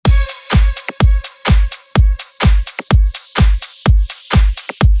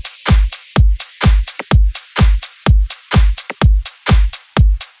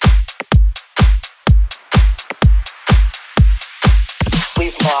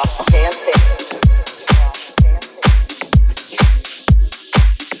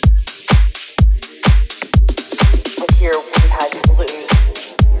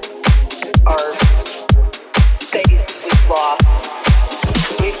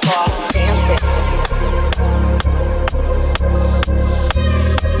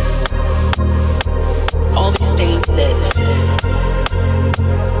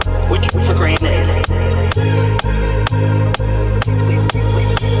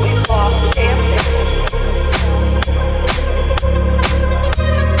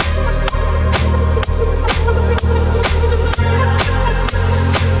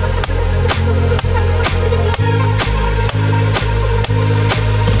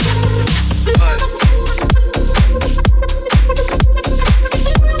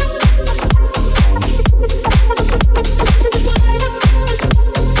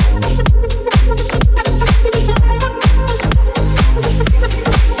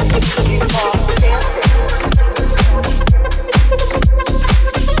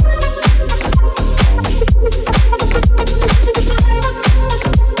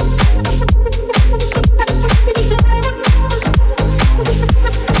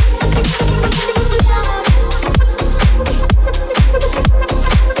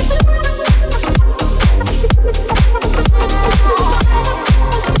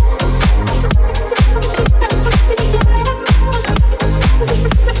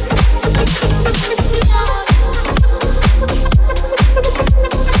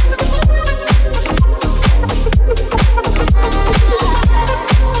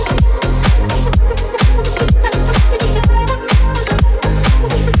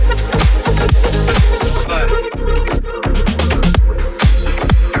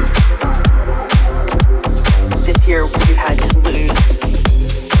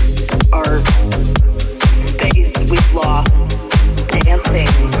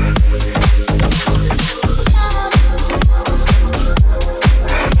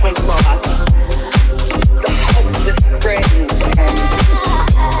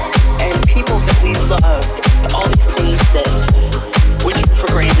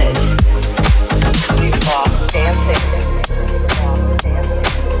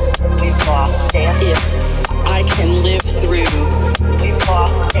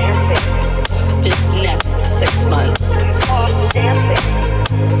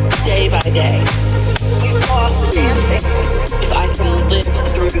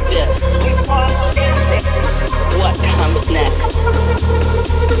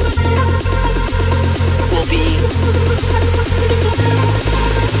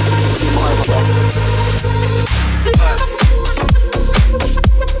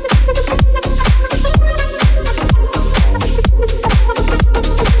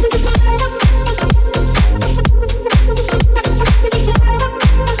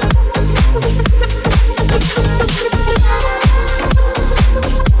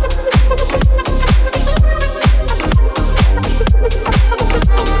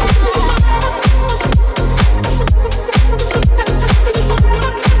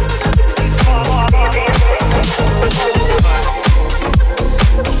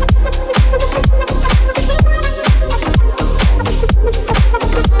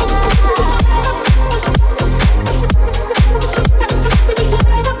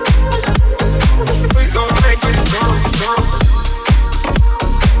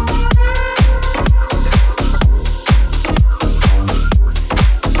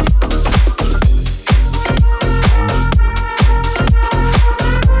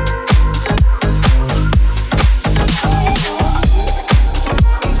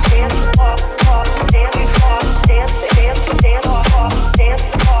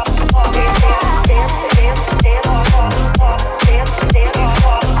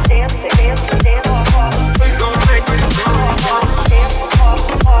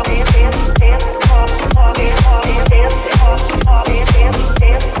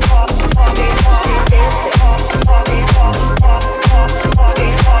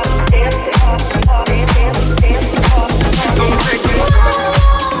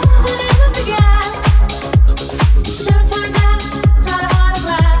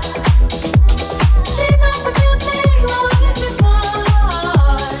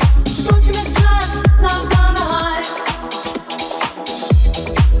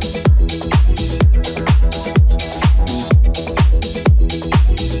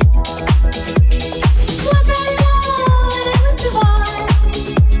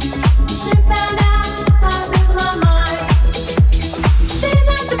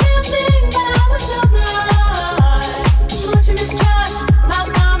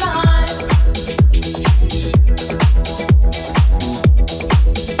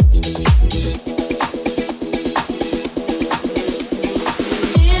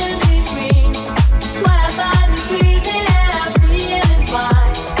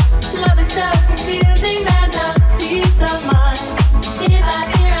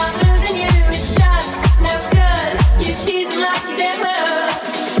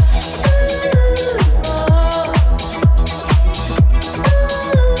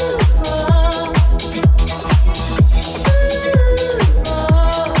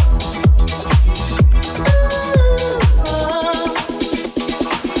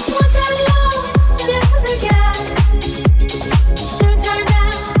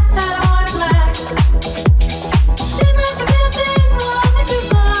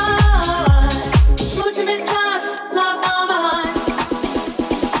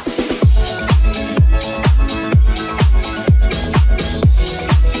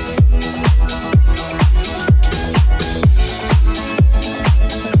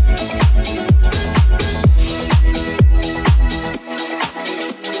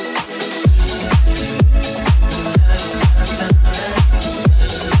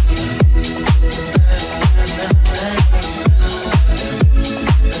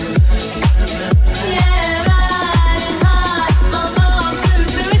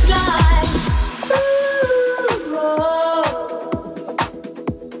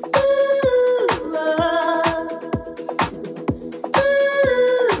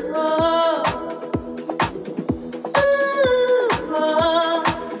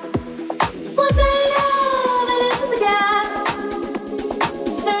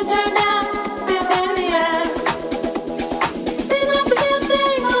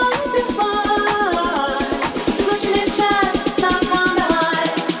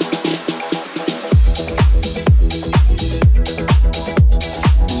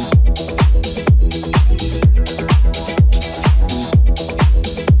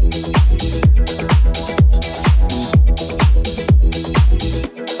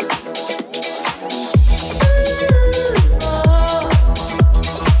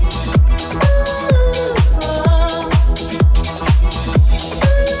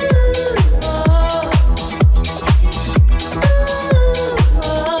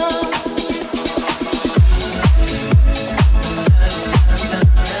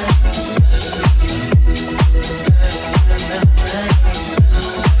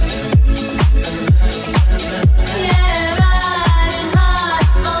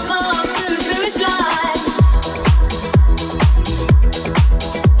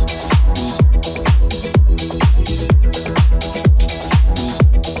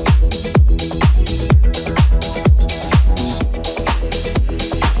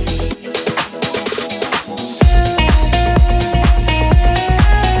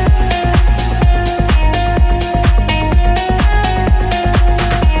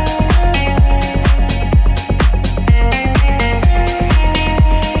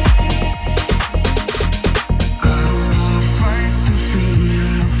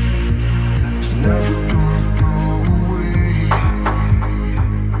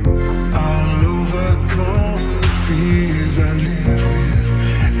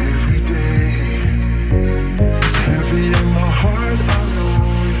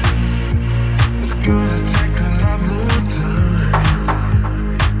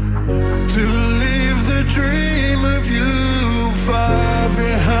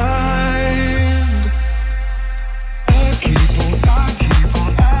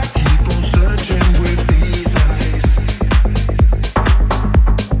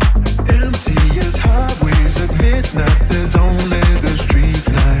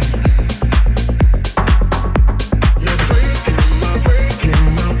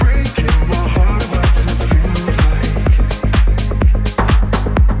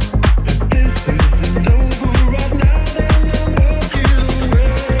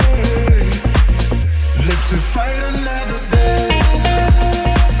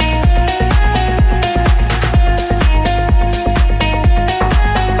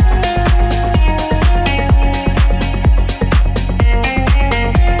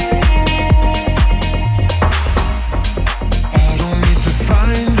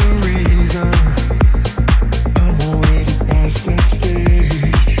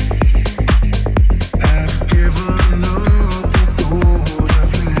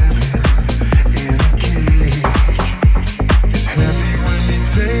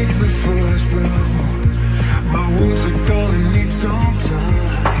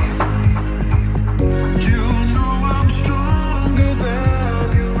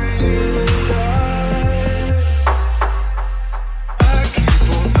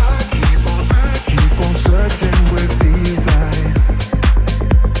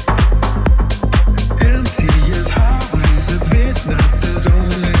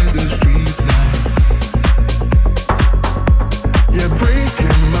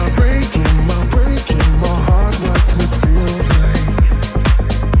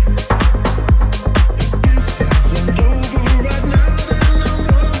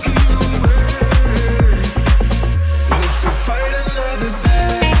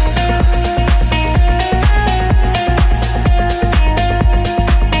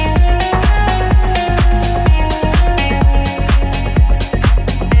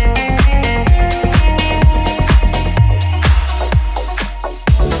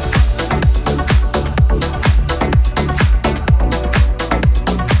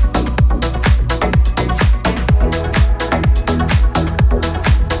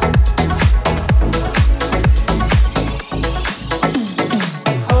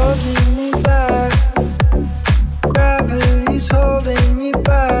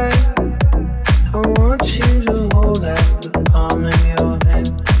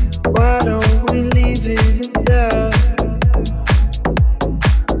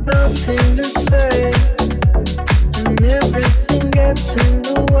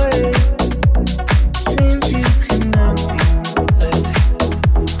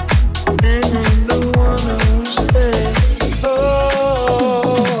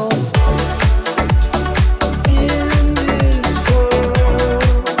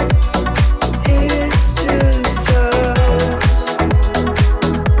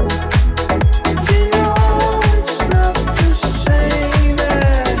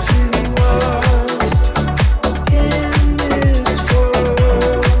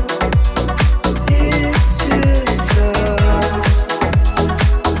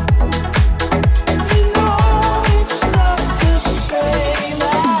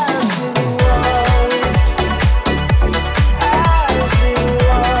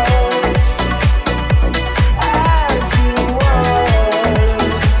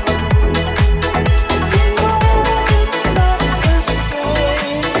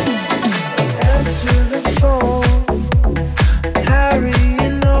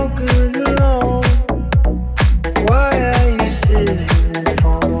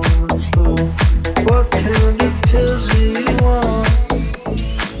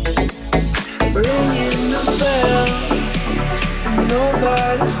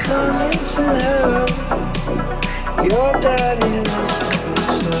is coming to hell. Your daddy lives by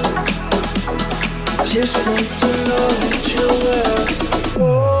himself. Just wants to know that you're well.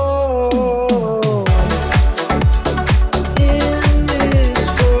 Oh, in this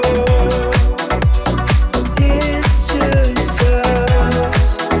world, it's just us.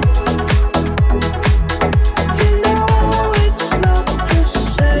 You know it's not the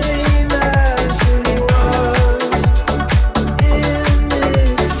same as it was. In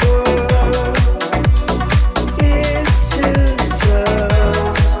this world, it's just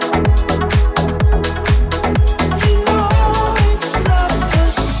us. You know it's not the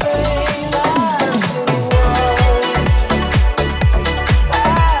same as it was.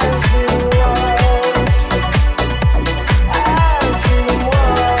 As it was. As it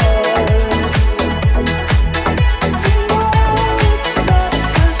was. You know it's not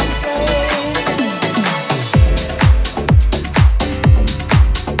the same.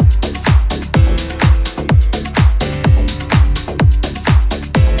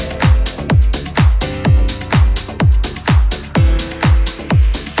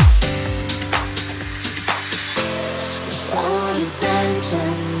 Saw you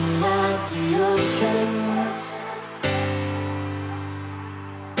dancing at the ocean,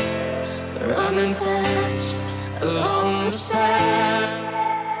 running fast along the sand.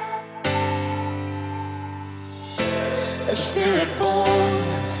 A spirit born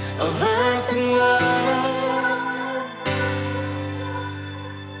of earth and water,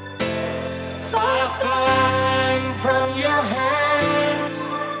 fire flying from your hands.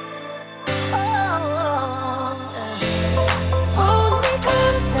 Hold me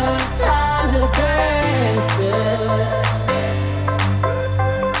close, I'm tired of dancing.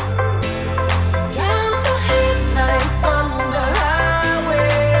 Count the headlights on the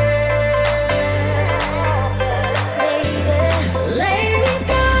highway. Baby, lay me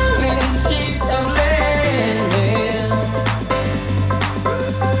down in the sheets of linen.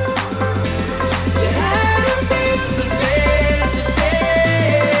 You had a piece of day today.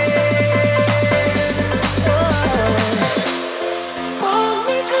 Hold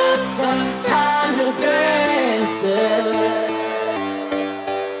me close, I'm tired of dancing.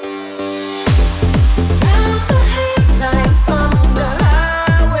 Count the headlights on the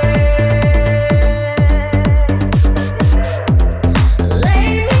highway. Lay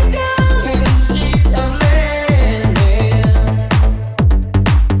me down in the sheets of linen.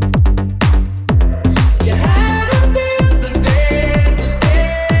 You had a piece of day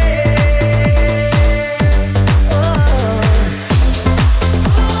today.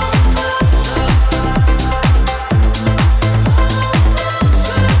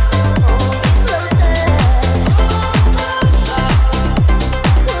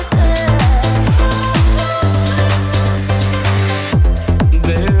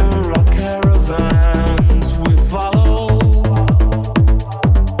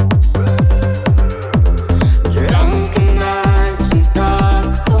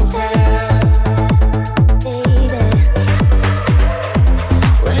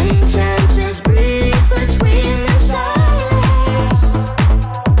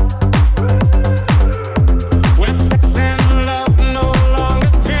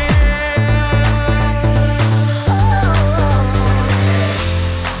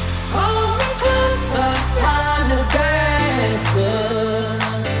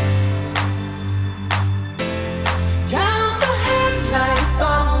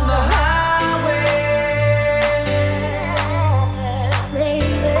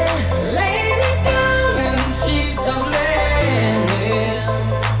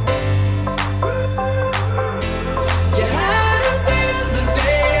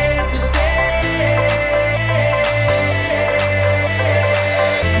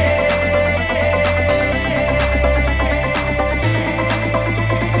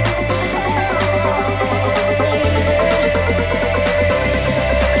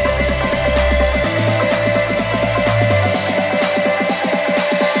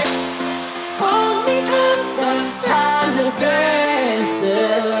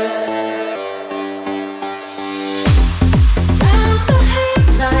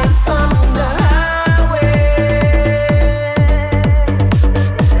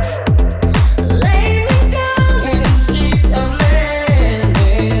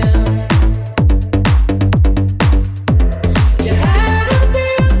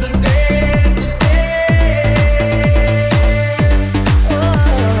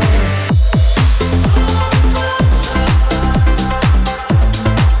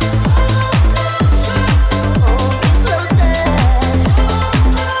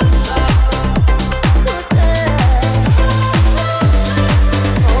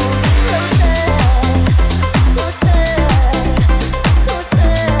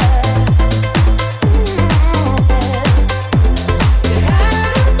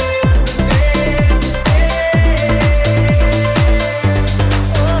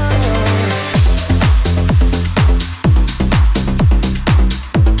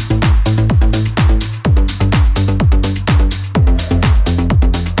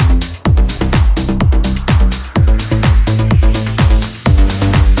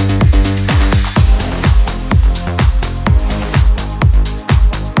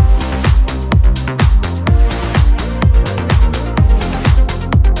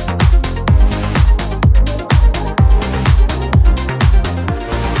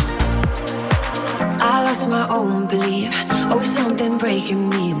 don't believe. Always something breaking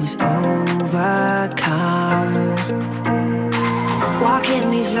me was overcome. Walking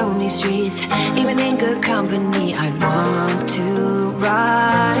these lonely streets, even in good company, I'd want to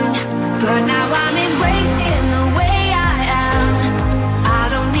run. But now I'm embracing the way I am. I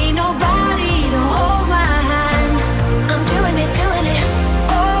don't need nobody to hold my hand. I'm doing it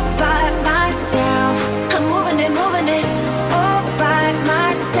all by myself. I'm moving it all by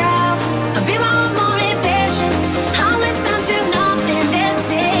myself. I'll be my own motivation. I'll listen to nothing they're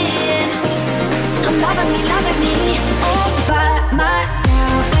saying. I'm loving me all by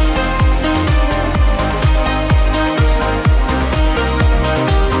myself.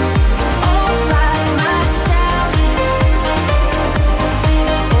 All by myself.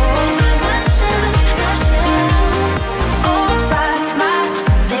 All by myself.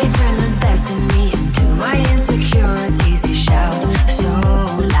 They turn the best in me into my insecurities. They shout so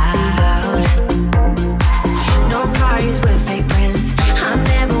loud. No parties with fake friends. I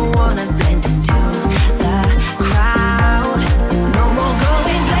never wanna blend into the crowd. No more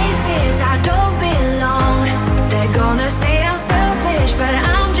going places I don't belong. They're gonna say I'm selfish, but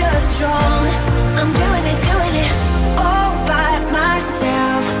I'm just strong. I'm doing it all by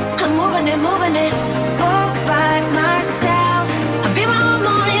myself. I'm moving it all by myself. I'll be my own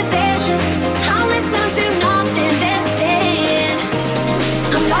motivation. I'll listen to nothing they're saying.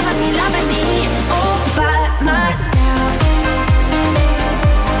 I'm loving me all by myself.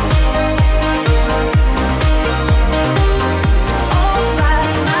 All by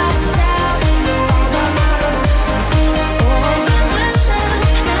myself. All by myself.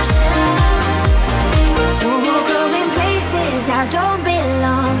 No more going places I don't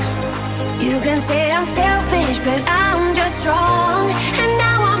belong. You can say I'm selfish, but I'm just strong. And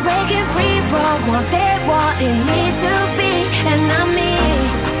now I'm breaking free from what they wanted me to be. And I'm me,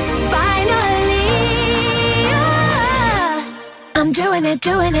 finally. I'm doing it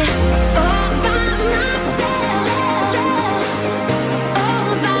all by myself.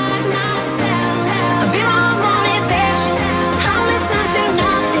 All by myself. I'll be my own motivation. I'll listen to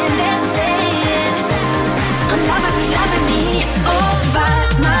nothing they're saying. I'm loving me all by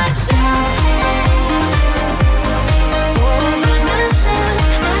myself. All by myself.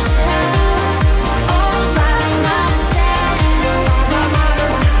 All by myself.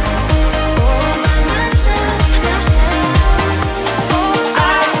 All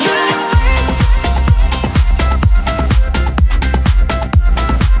by myself.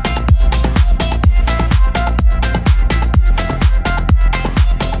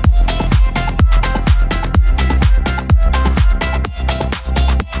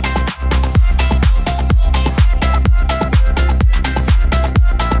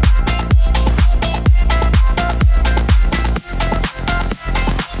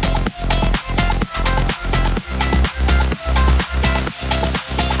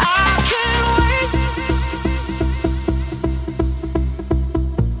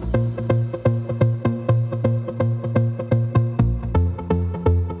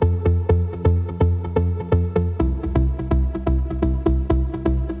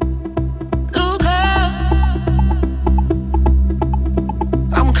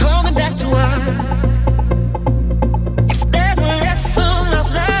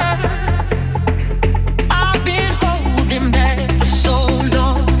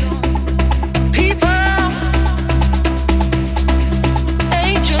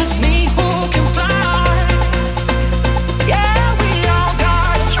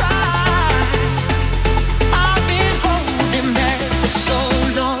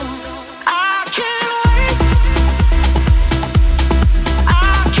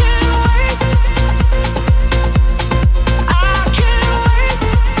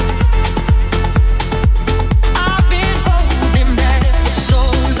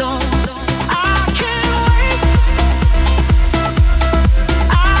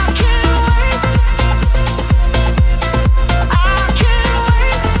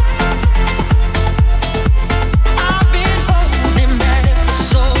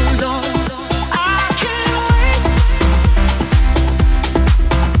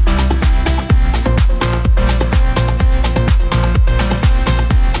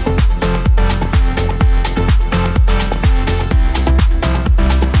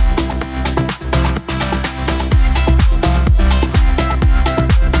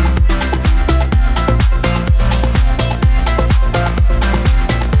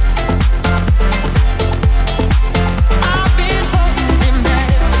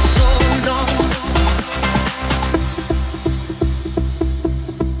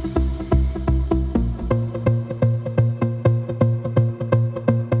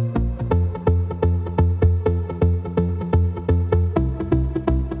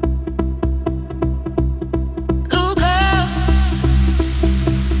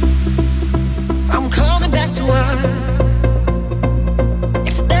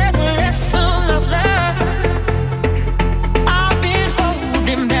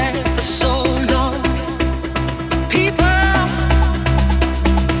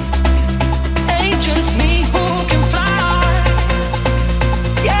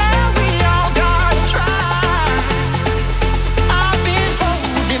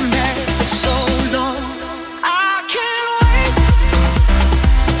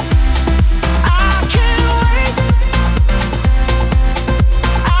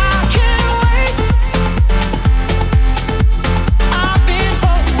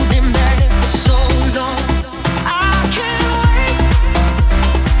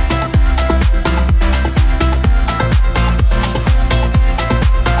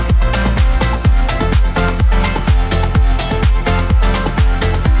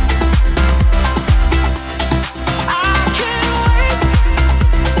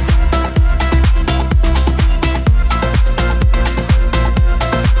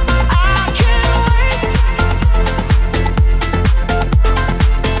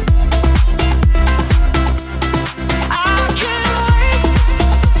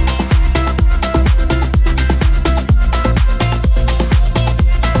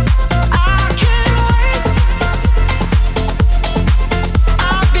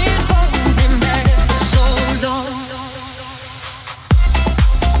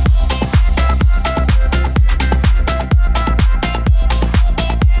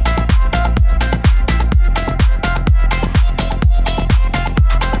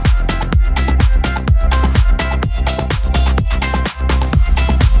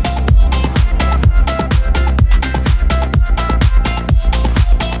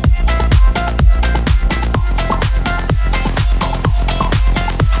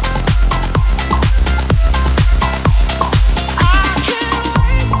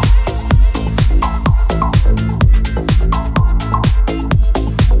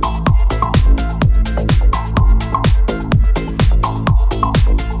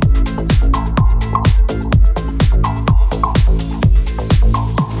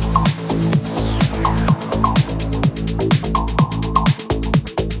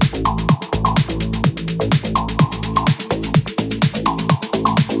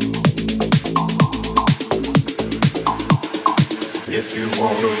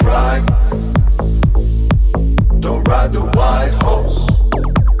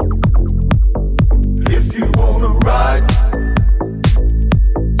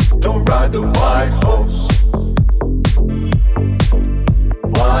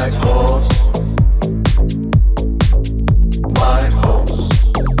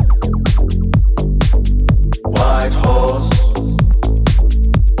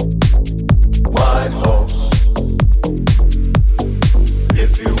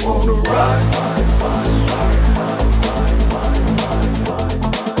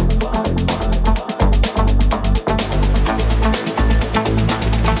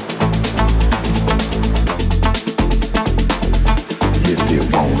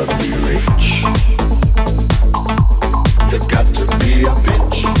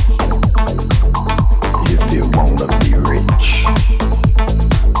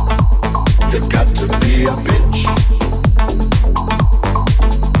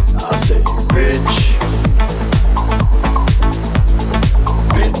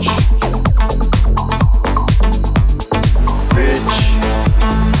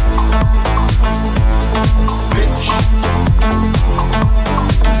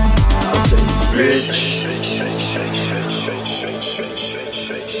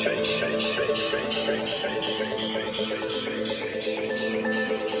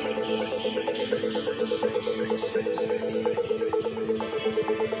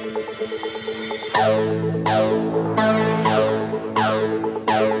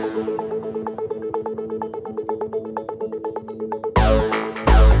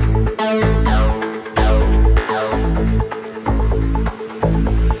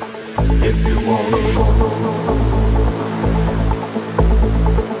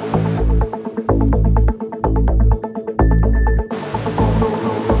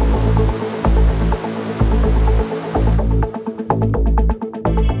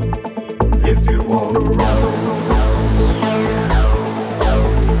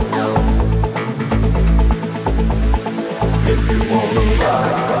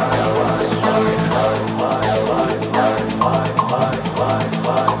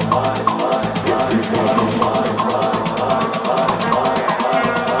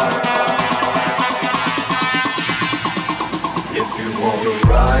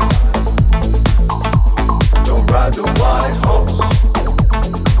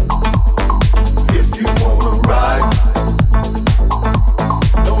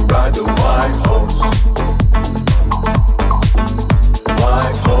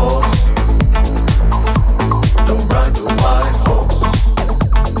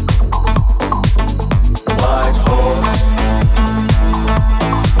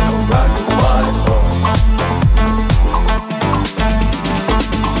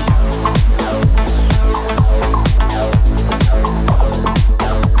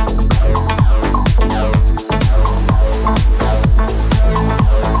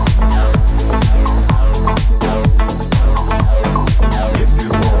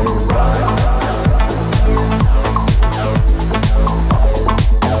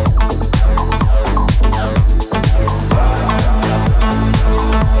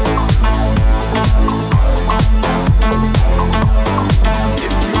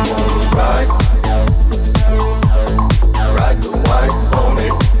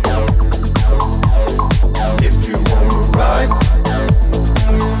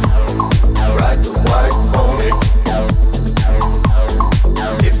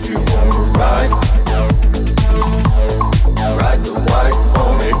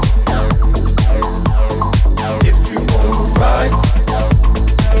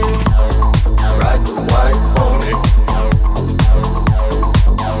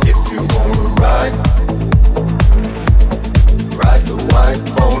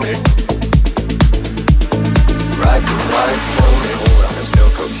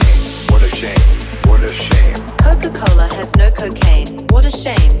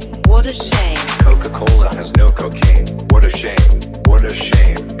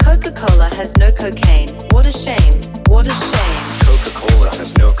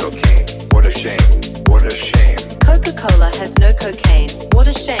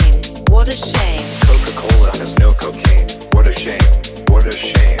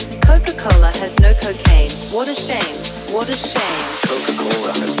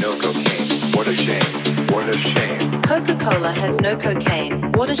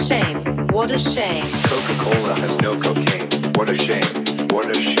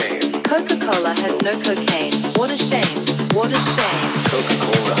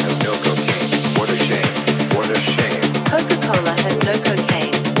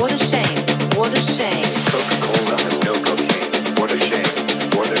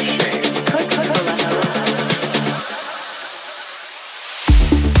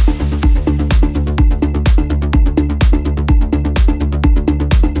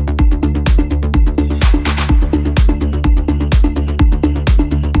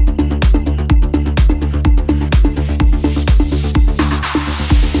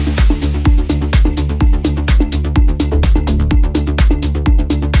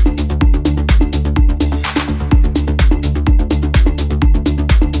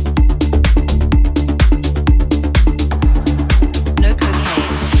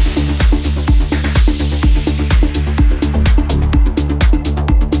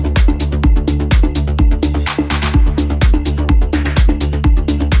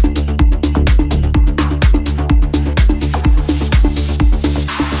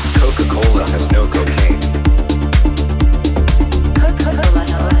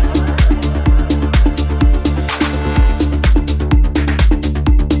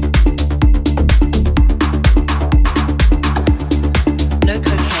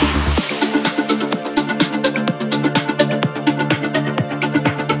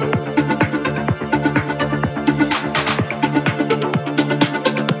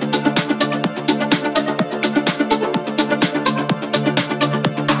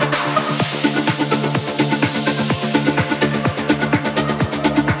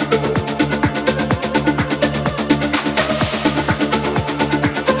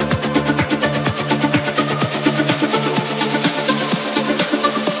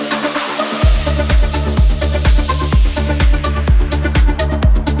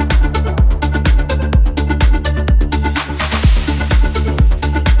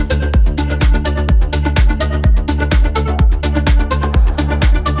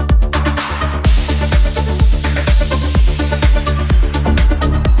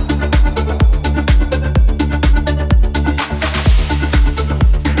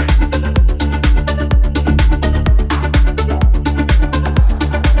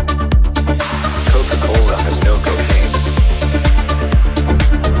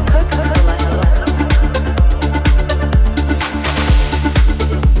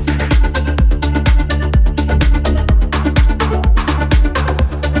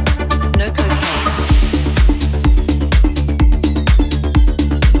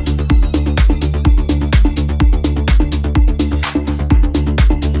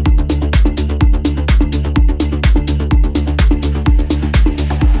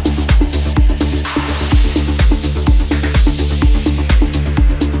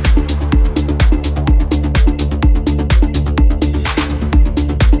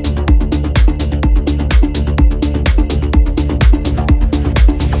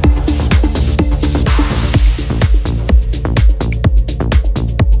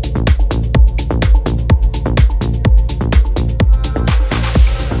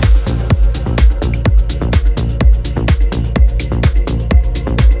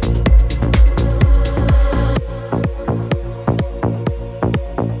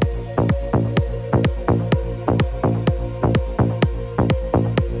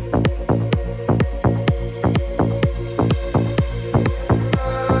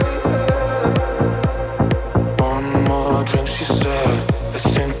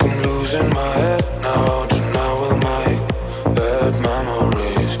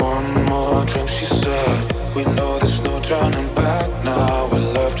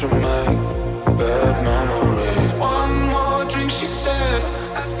 to make bad memories. One more drink, she said.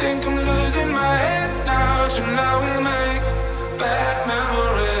 I think I'm losing my head now. Tonight we make bad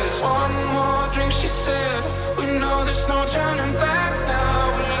memories. One more drink, she said. We know there's no turning back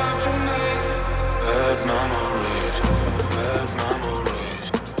now. We love to make bad memories. Bad memories.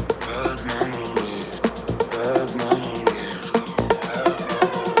 Bad memories. Bad memories. Bad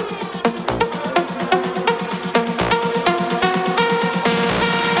memories.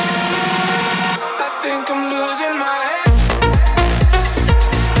 I think I'm losing my head.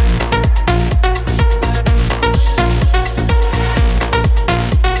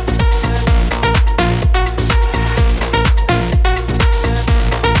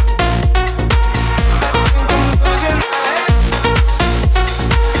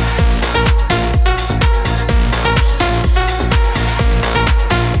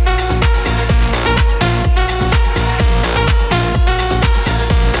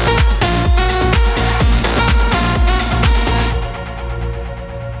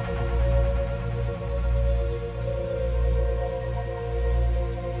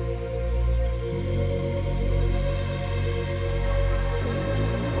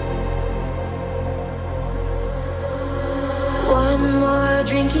 One more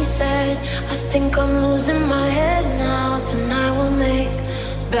drink, he said. I think I'm losing my head now. Tonight we'll make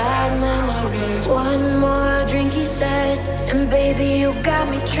bad memories. One more drink, he said. And baby, you got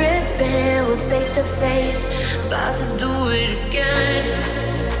me tripping. We're face to face, about to do it again.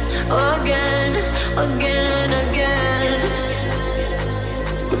 Again, again and again.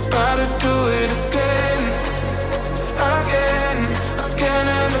 We're about to do it again. Again, again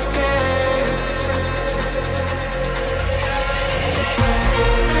and again.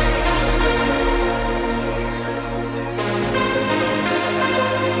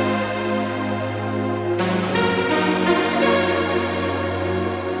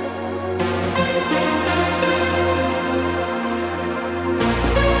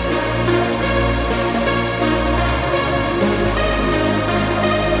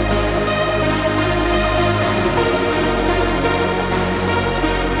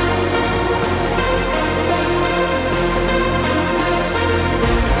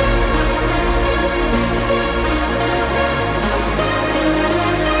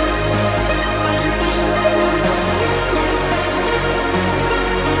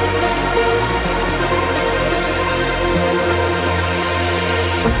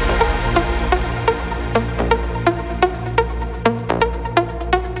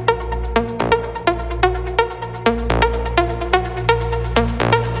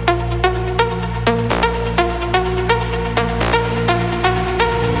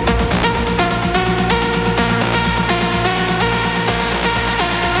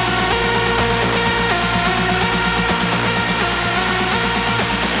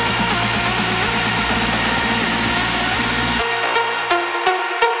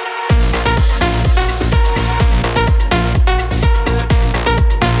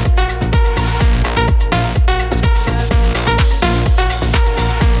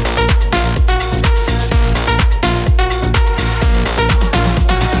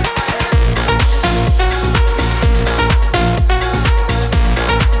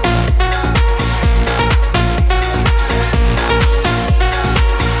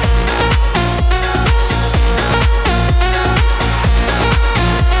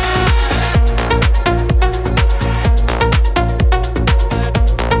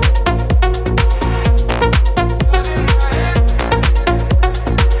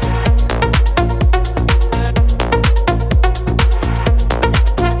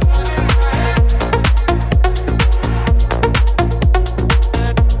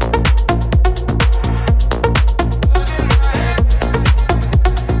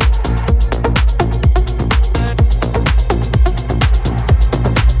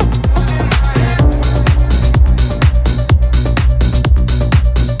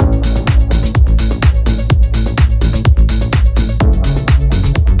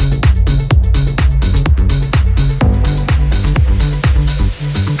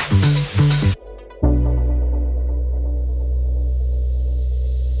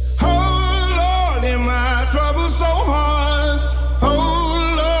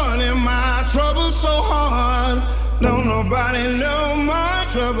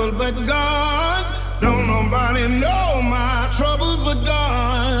 trouble but God. Don't nobody know my troubles but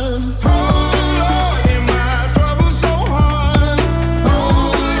God. Oh Lord, in my trouble so hard.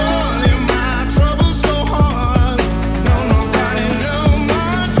 Oh Lord, in my trouble so hard. Don't nobody know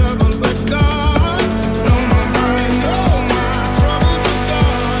my trouble but God. Don't nobody know my troubles but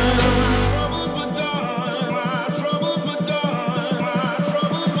God. Troubles but God. My troubles but God. My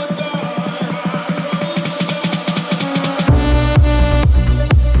troubles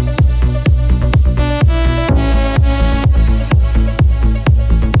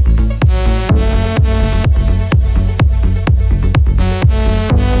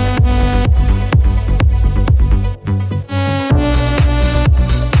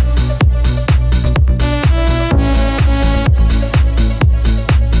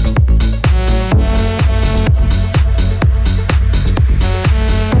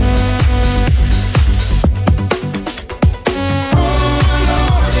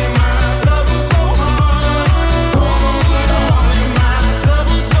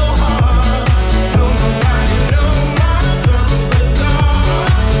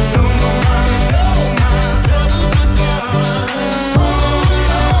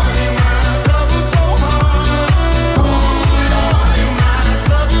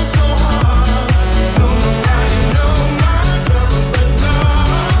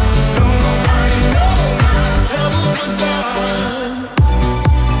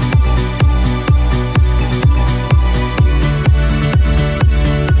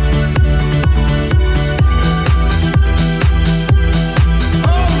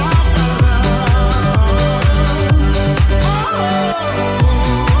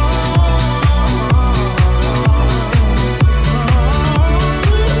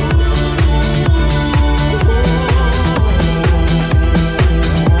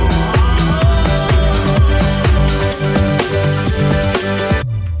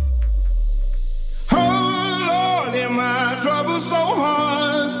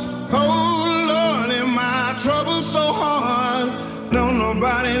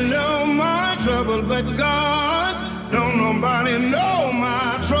nobody know my trouble but God. Don't nobody know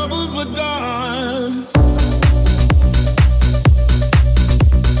my troubles but God.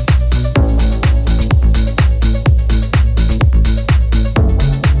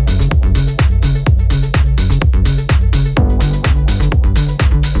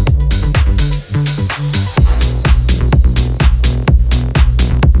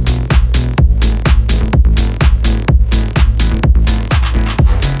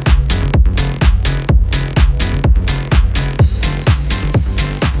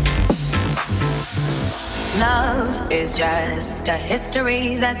 Is just a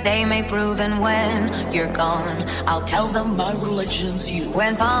history that they may prove, and when you're gone, I'll tell them my religion's you.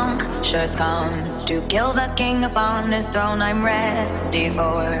 When punctures comes to kill the king upon his throne, I'm ready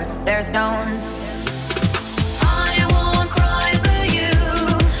for their stones. I won't cry for you,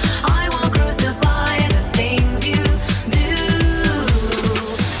 I won't crucify the things you do.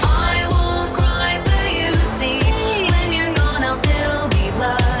 I won't cry for you, see, when you're gone I'll still be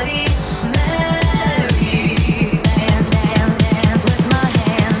bloody.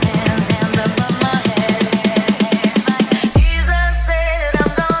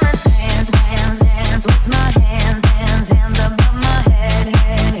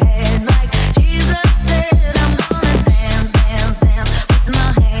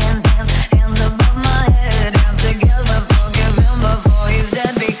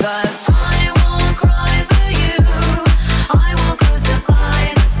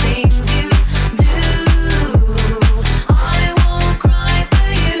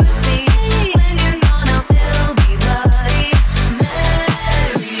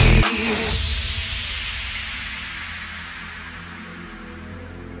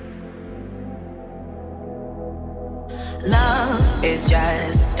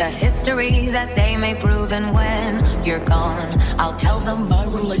 A history that they may prove, and when you're gone, I'll tell them my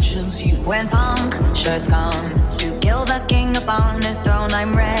religion's you. When punctures comes to kill the king upon his throne,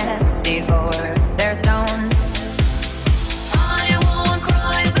 I'm ready for their stones. I won't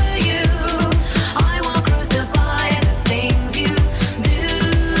cry for you, I won't crucify the things you do.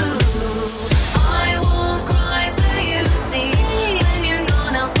 I won't cry for you, see, when you're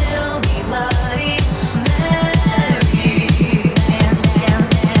gone I'll still be bloody.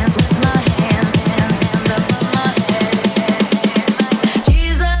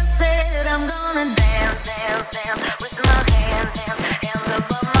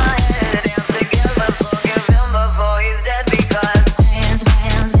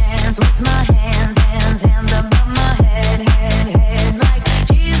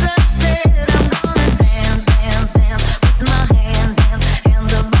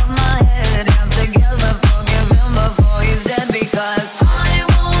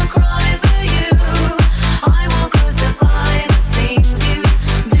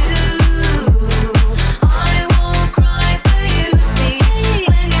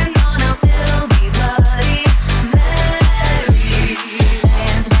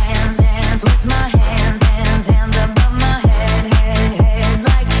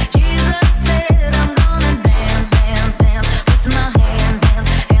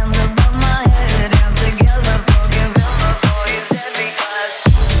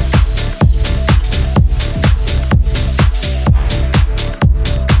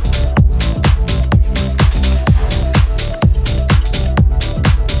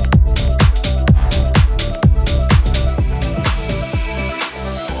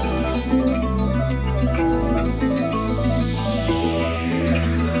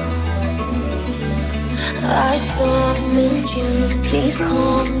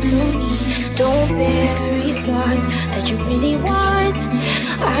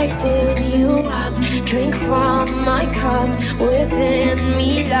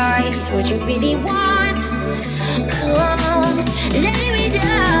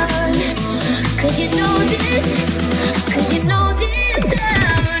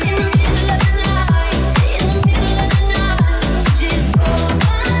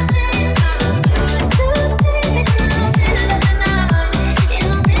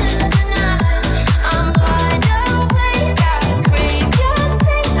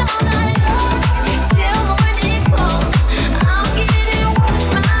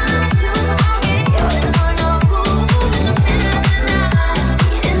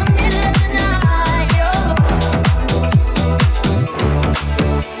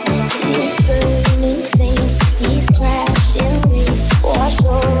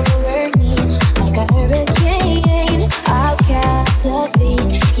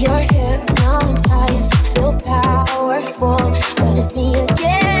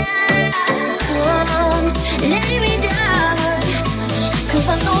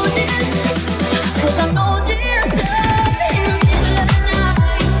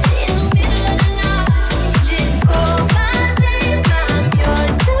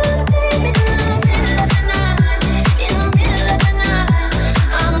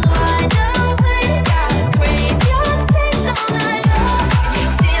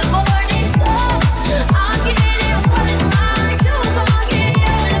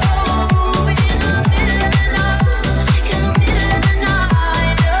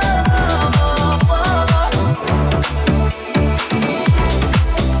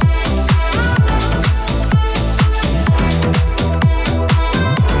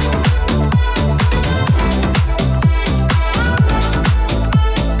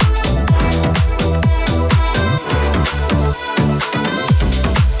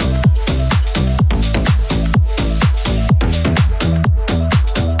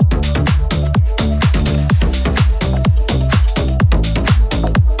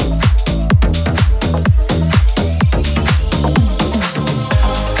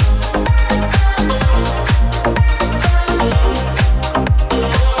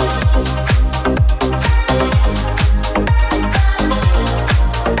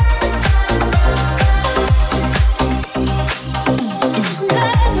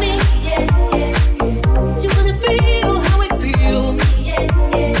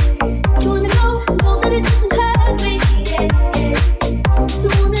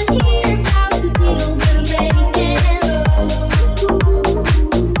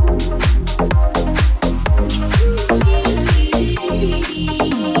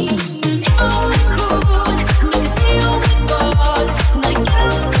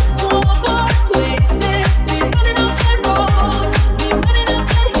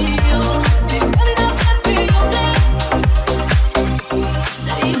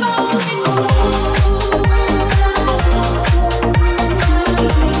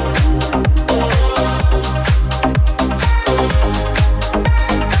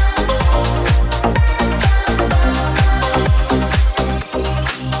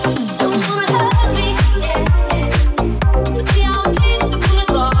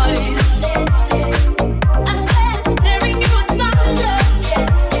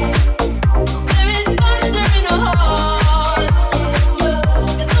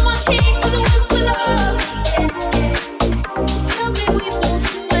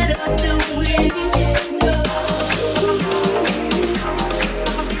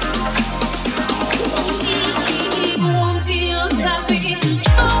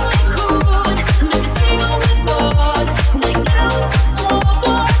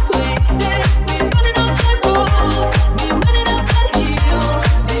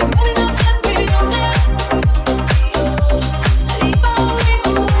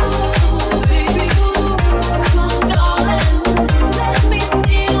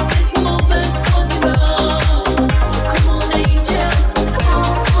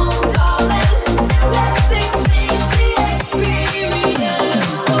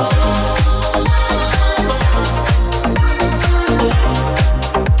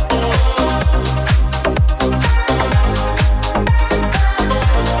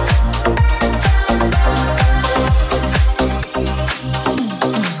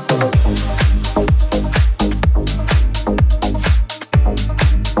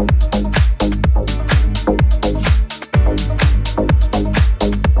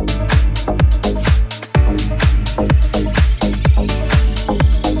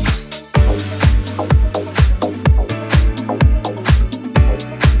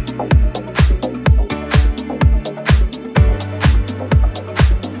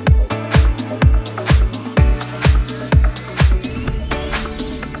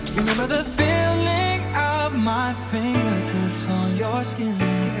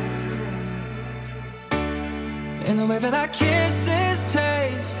 In the way that our kisses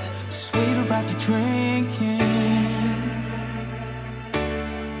taste sweeter after drinking.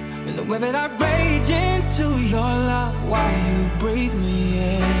 In the way that I rage into your love while you breathe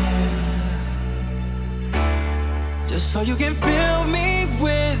me in. Just so you can fill me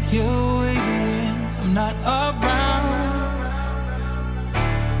with you even when I'm not around.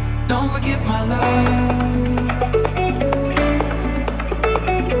 Don't forget my love.